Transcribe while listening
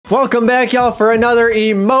Welcome back, y'all, for another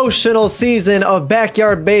emotional season of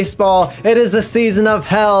Backyard Baseball. It is the season of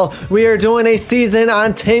hell. We are doing a season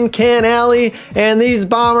on Tin Can Alley, and these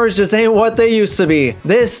Bombers just ain't what they used to be.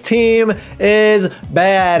 This team is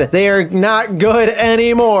bad. They are not good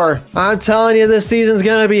anymore. I'm telling you, this season's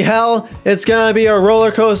gonna be hell. It's gonna be a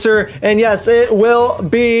roller coaster, and yes, it will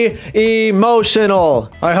be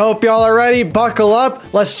emotional. I hope y'all are ready. Buckle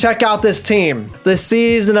up. Let's check out this team. The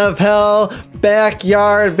season of hell,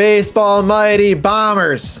 Backyard Baseball Mighty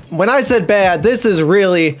Bombers. When I said bad, this is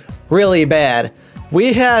really, really bad.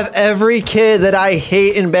 We have every kid that I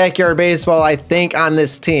hate in Backyard Baseball, I think, on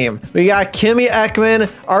this team. We got Kimmy Ekman,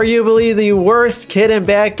 arguably the worst kid in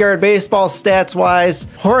Backyard Baseball stats-wise.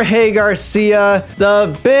 Jorge Garcia,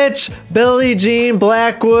 the bitch Billie Jean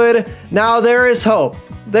Blackwood. Now there is hope.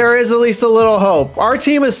 There is at least a little hope. Our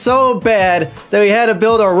team is so bad that we had to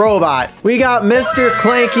build a robot. We got Mr.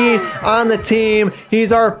 Clanky on the team.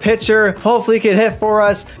 He's our pitcher. Hopefully he can hit for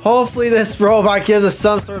us. Hopefully this robot gives us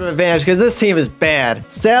some sort of advantage because this team is bad.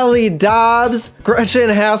 Sally Dobbs, Gretchen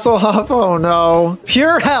Hasselhoff. Oh no.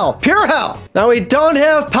 Pure hell. Pure hell. Now we don't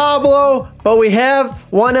have Pablo, but we have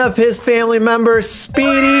one of his family members,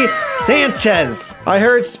 Speedy Sanchez. I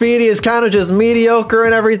heard Speedy is kind of just mediocre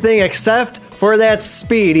and everything except for that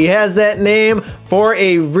speed. He has that name for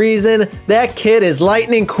a reason. That kid is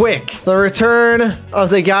lightning quick. The return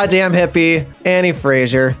of the goddamn hippie, Annie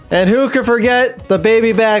Frazier. And who could forget the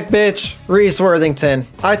baby back bitch, Reese Worthington.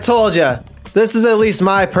 I told ya. This is at least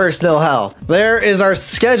my personal hell. There is our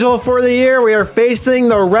schedule for the year. We are facing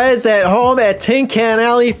the Reds at home at Tin Can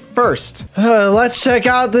Alley first. Let's check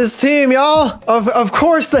out this team, y'all. Of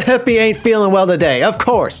course the hippie ain't feeling well today. Of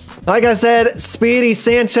course. Like I said, Speedy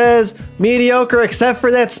Sanchez, mediocre except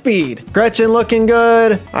for that speed. Gretchen looking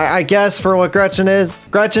good, I guess, for what Gretchen is.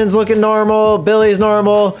 Gretchen's looking normal. Billy's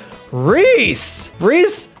normal. Reese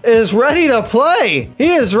is ready to play. He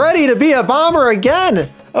is ready to be a Bomber again.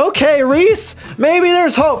 Okay, Reese, maybe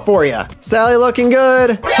there's hope for you. Sally looking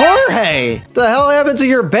good. Jorge, the hell happened to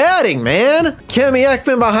your batting, man? Kimmy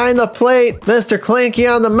Ekman behind the plate. Mr. Clanky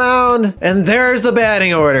on the mound. And there's the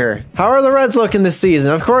batting order. How are the Reds looking this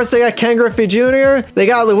season? Of course, they got Ken Griffey Jr. They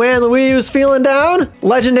got Luann Louis who's feeling down.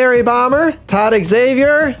 Legendary Bomber. Todd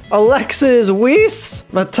Xavier. Alexis Weiss.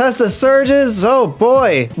 Matessa Surges. Oh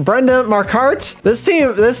boy. Brenda Marquardt. This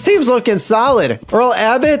team's looking solid. Earl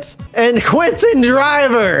Abbott and Quentin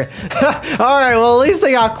Driver. All right, well, at least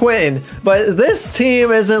they got Quentin, but this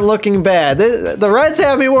team isn't looking bad. The Reds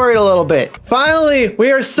have me worried a little bit. Finally,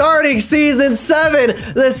 we are starting season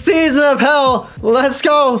 7, the season of hell. Let's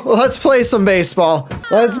go. Let's play some baseball.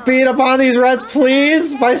 Let's beat up on these Reds,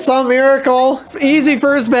 please, by some miracle. Easy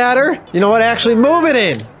first batter. You know what? Actually, move it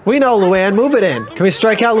in. We know Luann. Move it in. Can we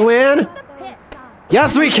strike out Luann?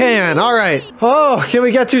 Yes, we can. All right. Oh, can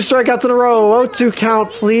we get 2 strikeouts in a row? 0-2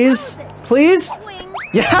 count, please. Please?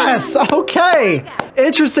 Yes, okay.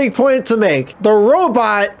 Interesting point to make. The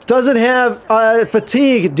robot doesn't have a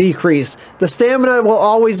fatigue decrease. The stamina will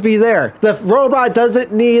always be there. The robot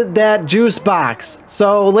doesn't need that juice box.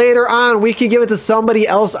 So later on, we can give it to somebody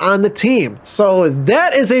else on the team. So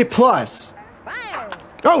that is a plus.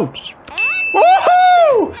 Oh,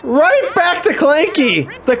 woohoo! Right back to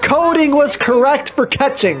Clanky. The coding was correct for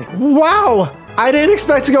catching. Wow, I didn't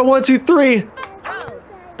expect to go 1, 2, 3.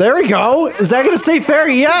 There we go. Is that going to stay fair?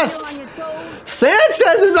 Yes. Sanchez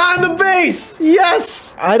is on the base.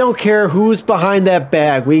 Yes. I don't care who's behind that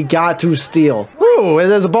bag. We got to steal. Ooh, and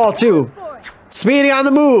there's a ball too. Speedy on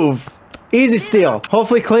the move. Easy steal.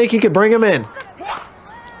 Hopefully Clanky could bring him in.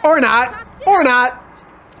 Or not. Or not.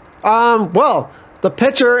 Well, the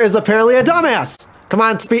pitcher is apparently a dumbass. Come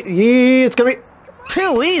on, Speedy. It's going to be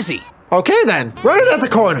too easy. Okay then. Runners at the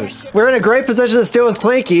corners. We're in a great position to steal with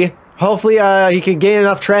Clanky. Hopefully, he can gain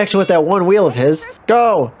enough traction with that one wheel of his.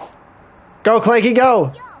 Go. Go, Clanky,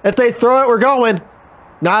 go. If they throw it, we're going.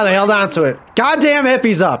 Nah, they held on to it. Goddamn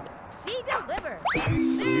hippie's up.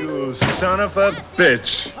 You son of a bitch.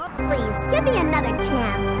 Please, give me another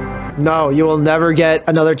chance. No, you will never get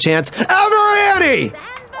another chance ever, Annie!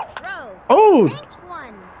 Oh.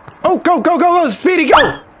 Oh, go, Speedy,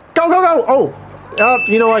 go. Go. Oh,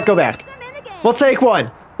 you know what? Go back. We'll take one.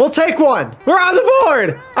 We'll take one. We're on the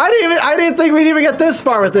board. I didn't think we'd even get this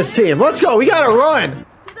far with this team. Let's go. We gotta run.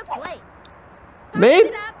 Maybe?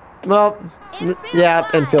 Well, yeah,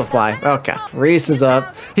 infield fly. Okay. Reese is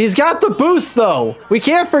up. He's got the boost though. We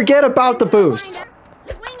can't forget about the boost.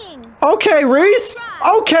 Okay, Reese.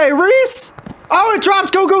 Okay, Reese. Oh, it drops.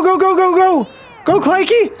 Go. Go,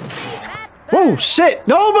 Clanky. Oh shit!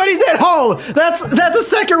 Nobody's at home. That's a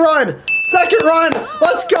second run. Second run.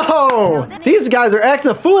 Let's go. These guys are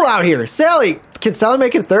acting a fool out here. Sally, can Sally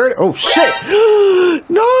make it third? Oh shit!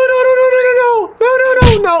 No!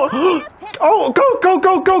 Oh,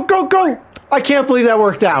 go! I can't believe that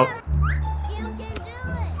worked out.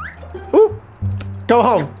 Ooh. Go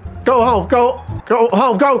home,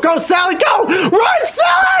 go, Sally, go! Run,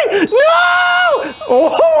 Sally! No! Oh,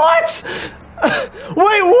 what?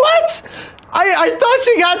 Wait, what? I thought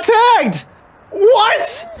she got tagged.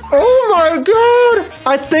 What? Oh my god!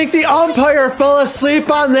 I think the umpire fell asleep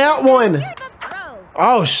on that one.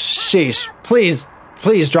 Oh, sheesh. Please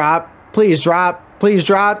drop.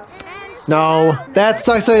 No, that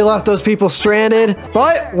sucks that he left those people stranded,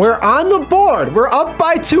 but we're on the board. We're up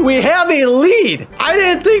by 2. We have a lead. I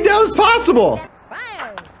didn't think that was possible.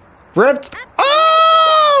 Ripped.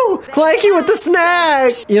 Oh! Clanky with the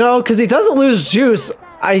snag. You know, because he doesn't lose juice,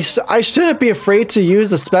 I shouldn't be afraid to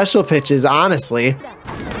use the special pitches, honestly.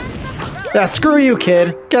 Yeah, screw you,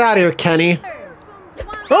 kid. Get out of here, Kenny.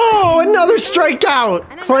 Oh, another strikeout.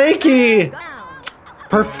 Clanky.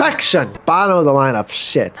 Perfection. Bottom of the lineup.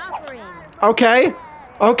 Shit. Okay,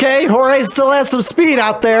 Jorge still has some speed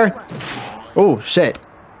out there. Oh, shit.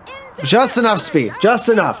 Just enough speed, just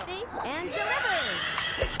enough.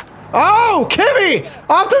 Oh, Kimmy,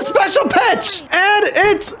 off the special pitch. And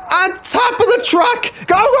it's on top of the truck.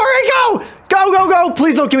 Go, Jorge, go.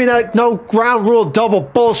 Please don't give me that no ground rule double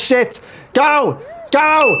bullshit. Go.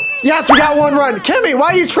 Yes, we got 1 run. Kimmy,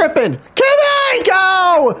 why are you tripping? Kimmy,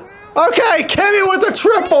 go. Okay, Kimmy with a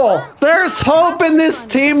triple. There's hope in this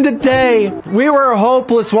team today. We were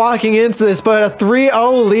hopeless walking into this, but a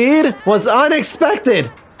 3-0 lead was unexpected.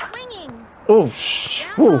 Oh,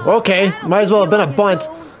 okay. Might as well have been a bunt.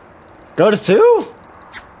 Go to 2?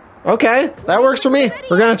 Okay, that works for me.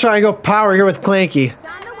 We're gonna try and go power here with Clanky.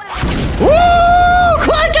 Woo!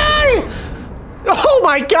 Clanky! Oh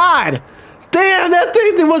my god! Damn, that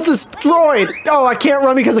thing was destroyed. Oh, I can't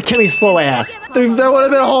run because of Kimmy's slow ass. That would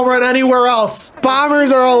have been a home run anywhere else.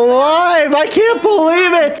 Bombers are alive. I can't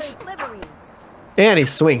believe it. And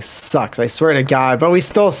his swing sucks, I swear to God, but we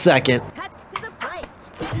stole second.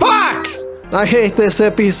 Fuck! I hate this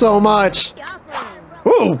hippie so much.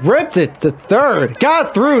 Ooh, ripped it to third.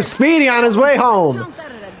 Got through, Speedy on his way home.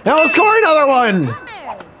 Now we'll score another one.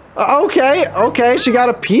 Okay, she got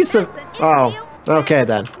a piece of... Oh. Okay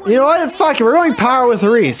then. You know what? Fuck it. We're going power with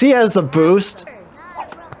Reese. He has the boost.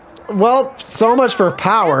 Well, so much for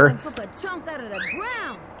power.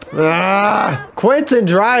 Quentin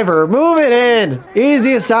Driver, move it in.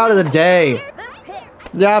 Easiest out of the day.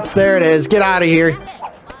 Yep, there it is. Get out of here.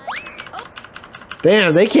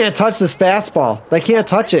 Damn, they can't touch this fastball. They can't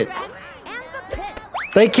touch it.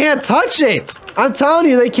 They can't touch it. I'm telling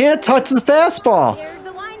you, they can't touch the fastball.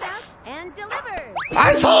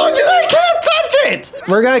 I told you they can't touch it!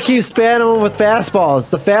 We're gonna keep spamming them with fastballs.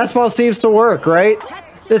 The fastball seems to work, right?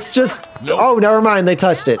 It's just... Oh, never mind. They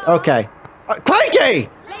touched it. Okay. Clanky!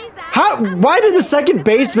 Why did the second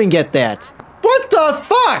baseman get that? What the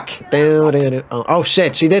fuck? Oh,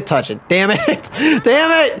 shit. She did touch it. Damn it.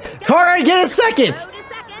 Damn it! Corey, get a second!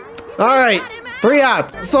 Alright. 3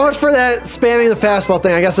 outs. So much for that spamming the fastball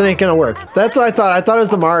thing. I guess it ain't gonna work. That's what I thought. I thought it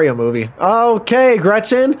was the Mario movie. Okay,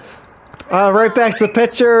 Gretchen. Right back to the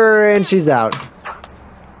pitcher, and she's out.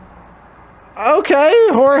 Okay,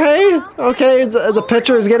 Jorge. Okay, the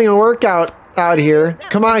pitcher is getting a workout out here.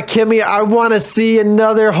 Come on, Kimmy. I want to see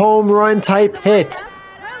another home run type hit.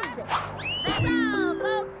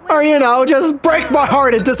 Or, you know, just break my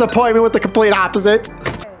heart and disappoint me with the complete opposite.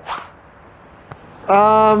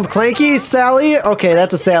 Clanky, Sally. Okay,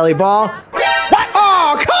 that's a Sally ball.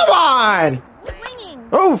 Oh, come on!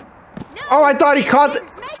 Oh, I thought he caught the...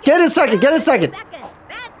 Get a second.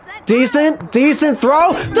 Decent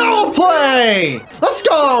throw. Double play. Let's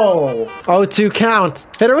go. 0-2 count.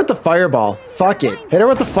 Hit her with the fireball. Fuck it. Hit her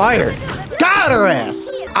with the fire. Got her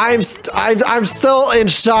ass. I'm still in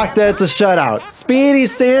shock that it's a shutout. Speedy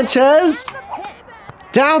Sanchez.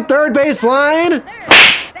 Down third base line.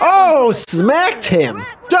 Oh, smacked him.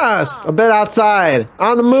 Just a bit outside.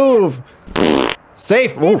 On the move.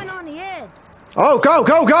 Safe. Oof. Oh, go.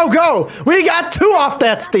 We got 2 off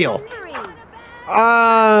that steal.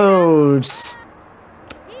 Oh,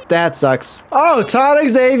 that sucks. Oh, Todd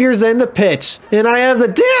Xavier's in the pitch. And I have the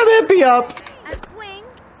damn hippie up.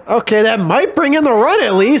 Okay, that might bring in the run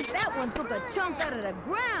at least.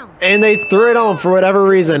 And they threw it on for whatever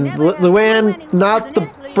reason. Luann, not the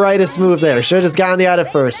brightest move there. Should have just gotten the out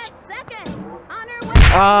at first.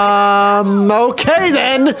 Okay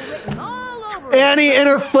then. Annie in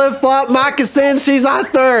her flip-flop moccasins. She's on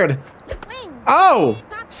third. Oh,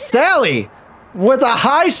 Sally. with a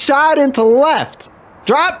high shot into left.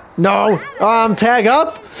 Drop? No. Tag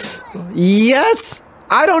up? Yes.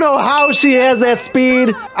 I don't know how she has that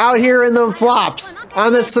speed out here in the flops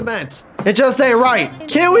on this cement. It just ain't right.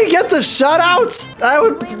 Can we get the shutouts?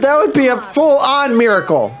 That would be a full-on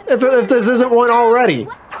miracle if this isn't one already.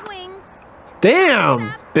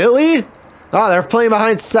 Damn, Billy. Oh, they're playing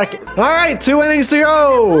behind second. All right, 2 innings to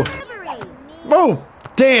go. Oh,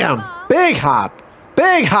 damn. Big hop.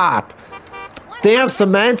 Big hop. Damn,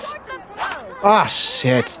 cement. Oh,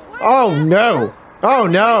 shit. Oh, no. Oh,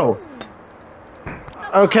 no.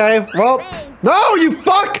 Okay, well. No, you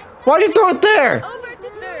fuck. Why'd you throw it there?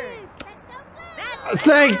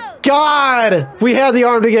 Thank God we had the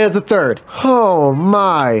arm to get it to third. Oh,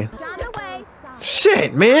 my.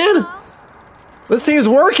 Shit, man. This team's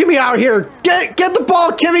working me out here. Get the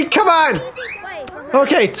ball, Kimmy. Come on.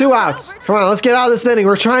 Okay, 2 outs. Come on, let's get out of this inning.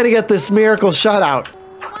 We're trying to get this miracle shutout.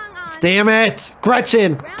 Damn it.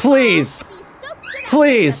 Gretchen, please.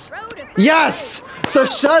 Please. Yes. The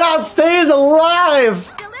shutout stays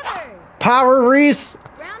alive. Power Reese.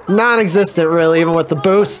 Non-existent, really, even with the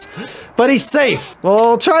boost. But he's safe.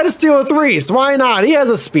 Well, try to steal with Reese. Why not? He has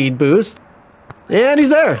a speed boost. And he's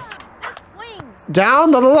there.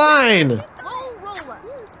 Down the line.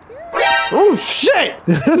 Oh, shit!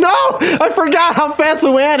 No! I forgot how fast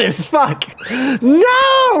Luann is. Fuck.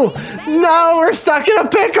 No! No, we're stuck in a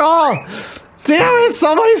pickle! Damn it,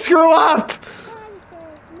 somebody screw up!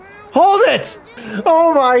 Hold it!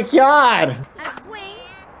 Oh my God!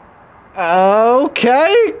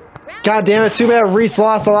 Okay. God damn it, too bad Reese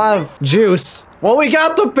lost a lot of juice. Well, we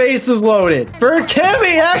got the bases loaded. For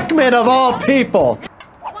Kimmy Ekman of all people.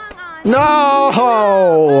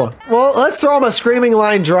 No! Well, let's throw him a screaming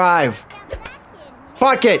line drive.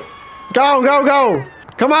 Fuck it. Go, go, go.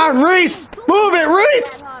 Come on, Reese. Move it,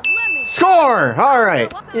 Reese. Score. All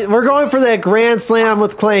right. We're going for that grand slam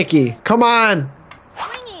with Clanky. Come on.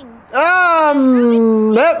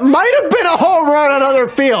 That might have been a home run on other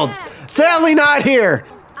fields. Sadly not here.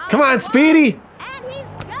 Come on, Speedy.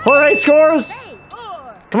 Jorge scores.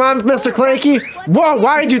 Come on, Mr. Clanky. Whoa,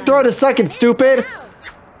 why did you throw to second, stupid?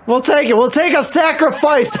 We'll take it. We'll take a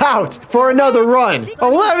sacrifice out for another run.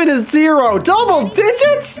 11-0. Double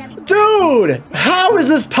digits? Dude, how is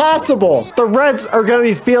this possible? The Reds are going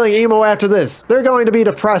to be feeling emo after this. They're going to be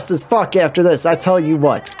depressed as fuck after this. I tell you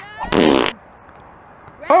what.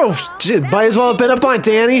 Oh, shit. Might as well have been a bunt,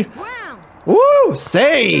 Danny. Woo,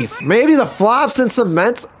 safe. Maybe the flops and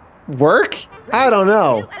cement work? I don't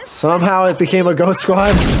know. Somehow it became a goat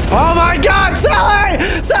squad. Oh my God, Sally!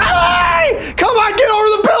 Sally! Come on, get over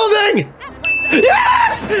the building!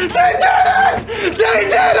 Yes! She did it! She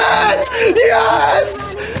did it!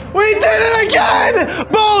 Yes! We did it again!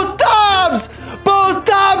 Both Dobbs! Both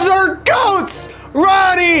Dobbs are goats!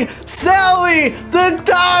 Ronnie, Sally, the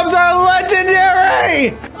Dobbs are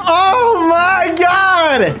legendary! Oh my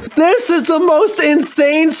God! This is the most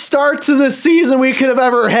insane start to the season we could have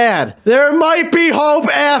ever had. There might be hope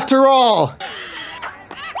after all.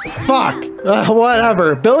 Fuck.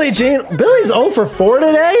 Whatever. Billy's 0 for 4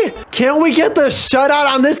 today? Can we get the shutout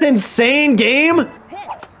on this insane game?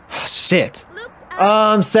 Shit.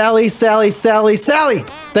 Sally.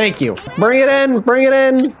 Thank you. Bring it in. Bring it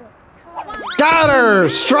in. Got her!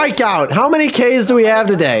 Strikeout! How many Ks do we have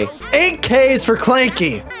today? 8 Ks for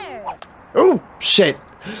Clanky. Ooh, shit.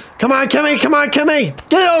 Come on, Kimmy, come on, Kimmy!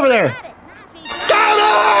 Get it over there!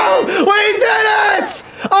 Got him! We did it!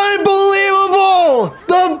 Unbelievable!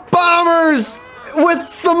 The Bombers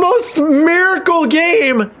with the most miracle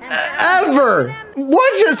game ever!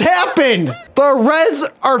 What just happened? The Reds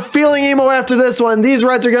are feeling emo after this one. These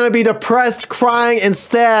Reds are going to be depressed, crying, and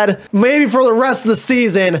sad, maybe for the rest of the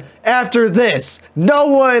season after this. No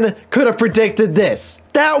one could have predicted this.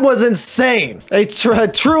 That was insane. A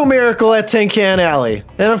true miracle at Tin Can Alley.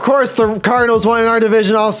 And of course, the Cardinals won in our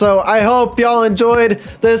division also. I hope y'all enjoyed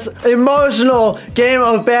this emotional game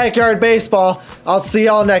of backyard baseball. I'll see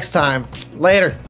y'all next time. Later.